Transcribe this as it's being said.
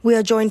We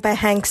are joined by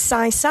Hank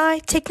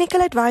Saisai,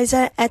 Technical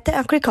Advisor at the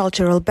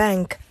Agricultural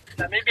Bank.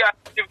 Namibia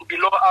is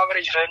below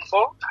average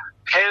rainfall.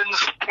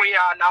 Hence, we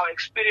are now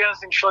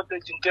experiencing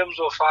shortage in terms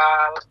of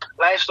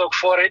livestock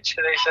forage.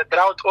 There is a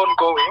drought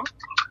ongoing.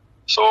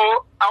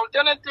 So,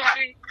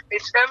 alternatively,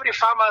 it's every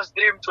farmer's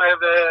dream to have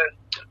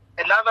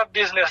another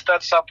business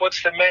that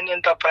supports the main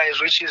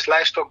enterprise, which is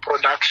livestock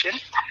production.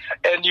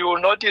 And you will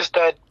notice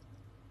that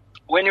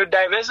when you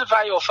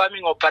diversify your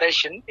farming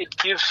operation, it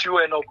gives you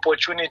an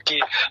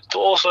opportunity to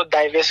also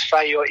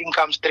diversify your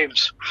income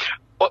streams.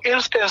 For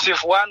instance,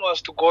 if one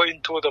was to go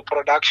into the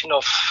production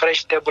of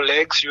fresh table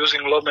eggs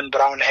using Lohman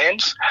Brown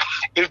hens,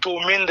 it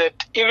will mean that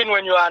even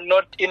when you are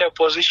not in a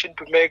position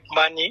to make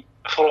money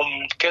from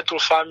cattle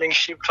farming,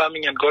 sheep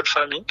farming, and goat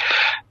farming,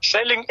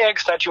 selling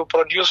eggs that you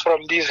produce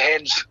from these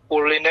hens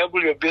will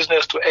enable your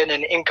business to earn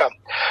an income.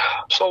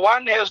 So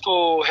one has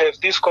to have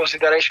this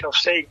consideration of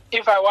saying,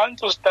 if I want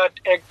to start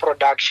egg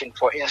production,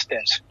 for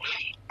instance,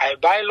 I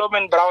buy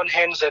Lohman Brown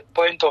hens at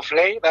point of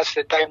lay. That's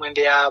the time when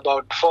they are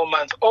about 4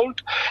 months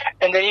old.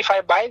 And then if I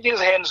buy these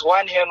hens,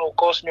 one hen will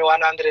cost me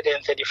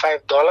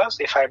 $135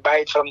 if I buy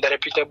it from the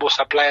reputable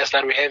suppliers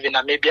that we have in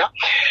Namibia.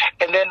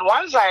 And then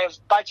once I have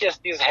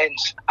purchased these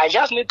hens, I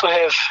just need to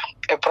have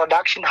a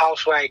production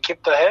house where I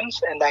keep the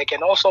hens, and I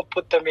can also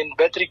put them in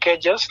battery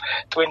cages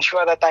to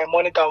ensure that I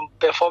monitor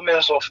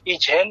performance of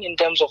each hen in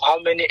terms of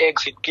how many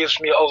eggs it gives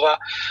me over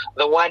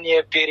the 1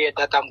 year period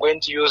that I'm going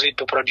to use it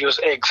to produce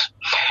eggs.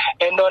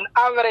 And on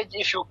average,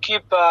 if you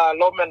keep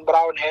Lohman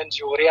Brown hens,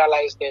 you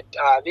realize that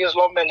these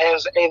Lohman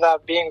hens, either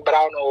being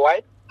brown or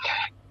white,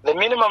 the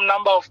minimum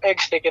number of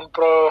eggs they can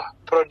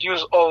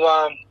produce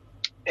over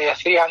a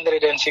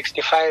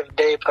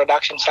 365-day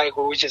production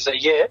cycle, which is a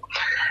year,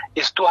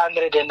 is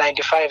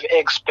 295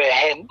 eggs per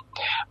hen.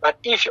 But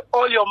if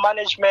all your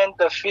management,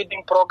 the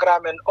feeding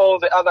program, and all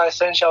the other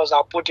essentials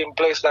are put in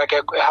place, like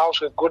a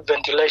house with good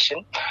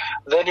ventilation,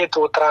 then it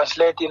will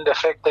translate in the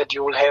fact that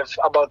you will have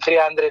about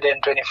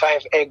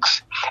 325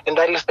 eggs. And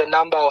that is the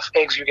number of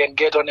eggs you can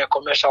get on a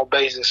commercial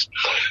basis.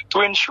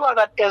 To ensure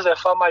that as a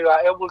farmer you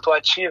are able to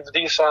achieve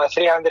these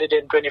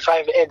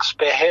 325 eggs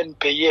per hen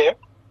per year,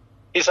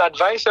 it's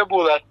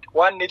advisable that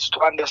one needs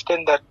to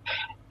understand that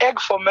egg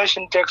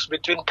formation takes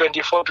between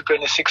 24 to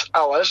 26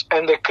 hours,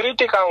 and the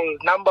critical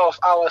number of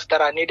hours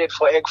that are needed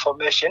for egg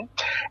formation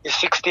is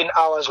 16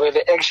 hours where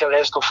the eggshell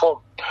has to form.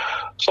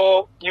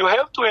 So you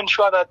have to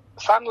ensure that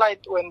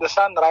sunlight, when the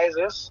sun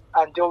rises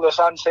until the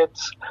sun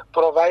sets,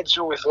 provides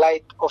you with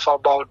light of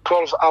about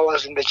 12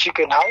 hours in the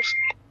chicken house.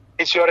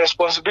 It's your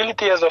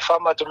responsibility as a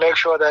farmer to make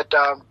sure that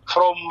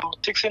from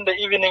 6 in the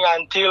evening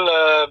until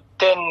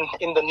 10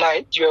 in the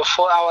night, you have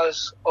 4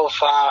 hours of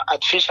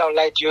artificial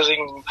light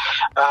using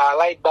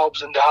light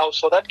bulbs in the house.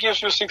 So that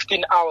gives you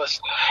 16 hours.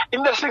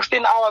 In the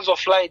 16 hours of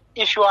light,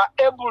 if you are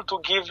able to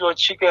give your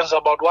chickens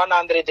about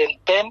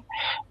 110,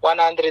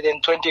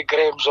 120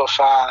 grams of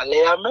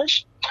layer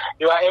mesh,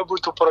 you are able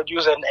to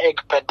produce an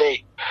egg per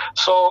day.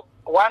 So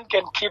one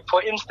can keep,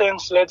 for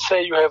instance, let's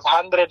say you have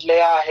 100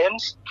 layer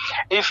hens.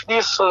 If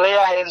these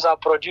layer hens are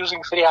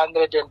producing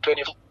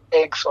 320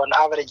 eggs on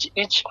average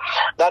each,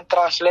 that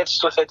translates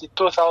to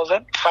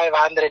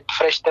 32,500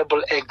 fresh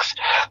table eggs.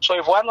 So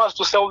if one was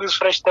to sell these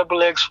fresh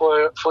table eggs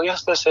for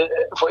instance at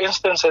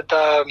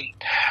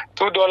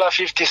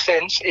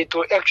 $2.50, it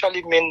will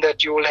actually mean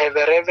that you will have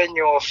a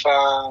revenue of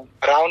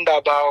around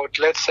about,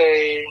 let's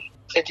say,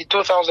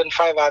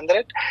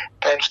 32,500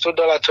 times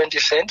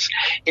 $2.20,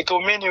 it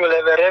will mean you will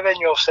have a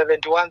revenue of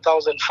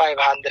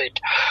 71,500.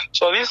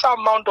 So this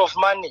amount of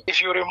money, if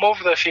you remove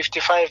the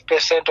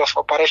 55% of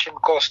operation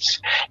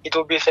costs, it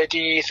will be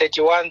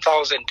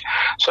 31,000.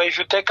 So if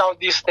you take out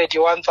this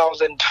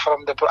 31,000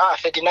 from the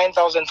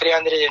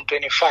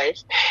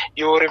 39,325,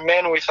 you will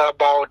remain with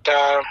about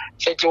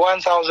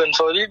 31,000.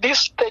 So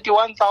this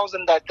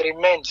 31,000 that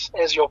remains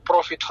as your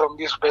profit from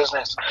this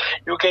business,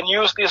 you can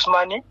use this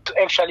money to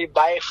actually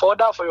buy fodder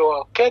for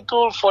your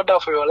cattle, fodder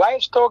for your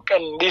livestock,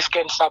 and this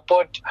can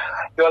support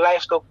your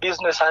livestock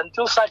business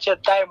until such a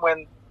time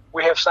when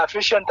we have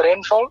sufficient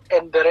rainfall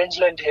and the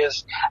rangeland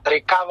has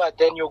recovered.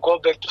 Then you go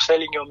back to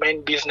selling your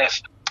main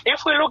business.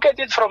 If we look at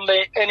it from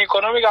an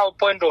economical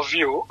point of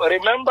view,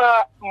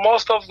 remember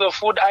most of the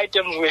food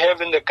items we have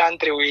in the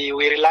country, we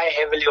rely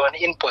heavily on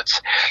inputs.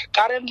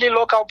 Currently,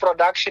 local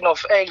production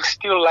of eggs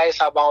still lies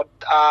about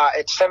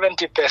at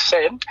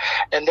 70%,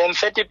 and then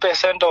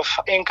 30% of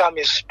income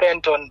is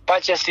spent on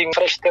purchasing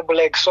fresh table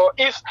eggs. So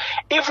if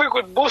we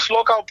could boost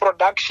local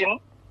production,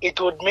 it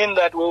would mean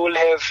that we will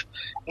have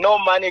no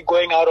money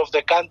going out of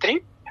the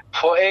country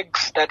for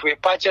eggs that we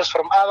purchase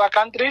from other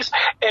countries.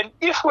 And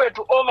if we were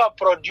to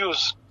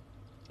overproduce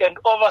and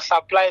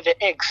oversupply the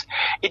eggs,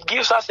 it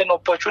gives us an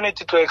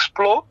opportunity to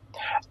explore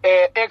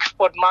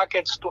export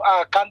markets to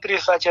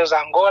countries such as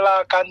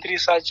Angola,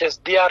 countries such as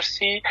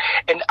DRC,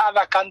 and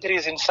other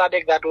countries in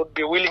SADC that would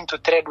be willing to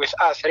trade with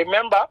us.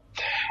 Remember,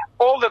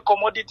 all the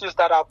commodities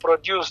that are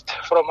produced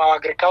from our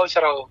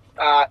agricultural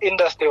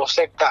industrial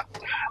sector.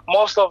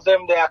 Most of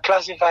them, they are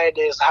classified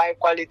as high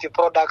quality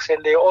products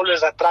and they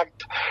always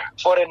attract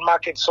foreign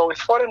markets. So with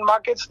foreign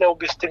markets, there will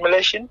be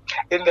stimulation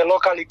in the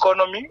local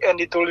economy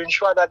and it will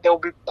ensure that there will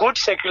be good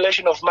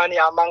circulation of money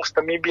amongst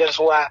Namibians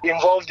who are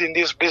involved in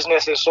these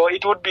businesses. So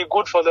it would be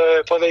good for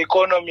the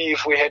economy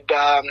if we had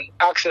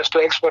access to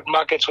export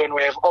markets when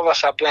we have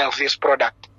oversupply of this product.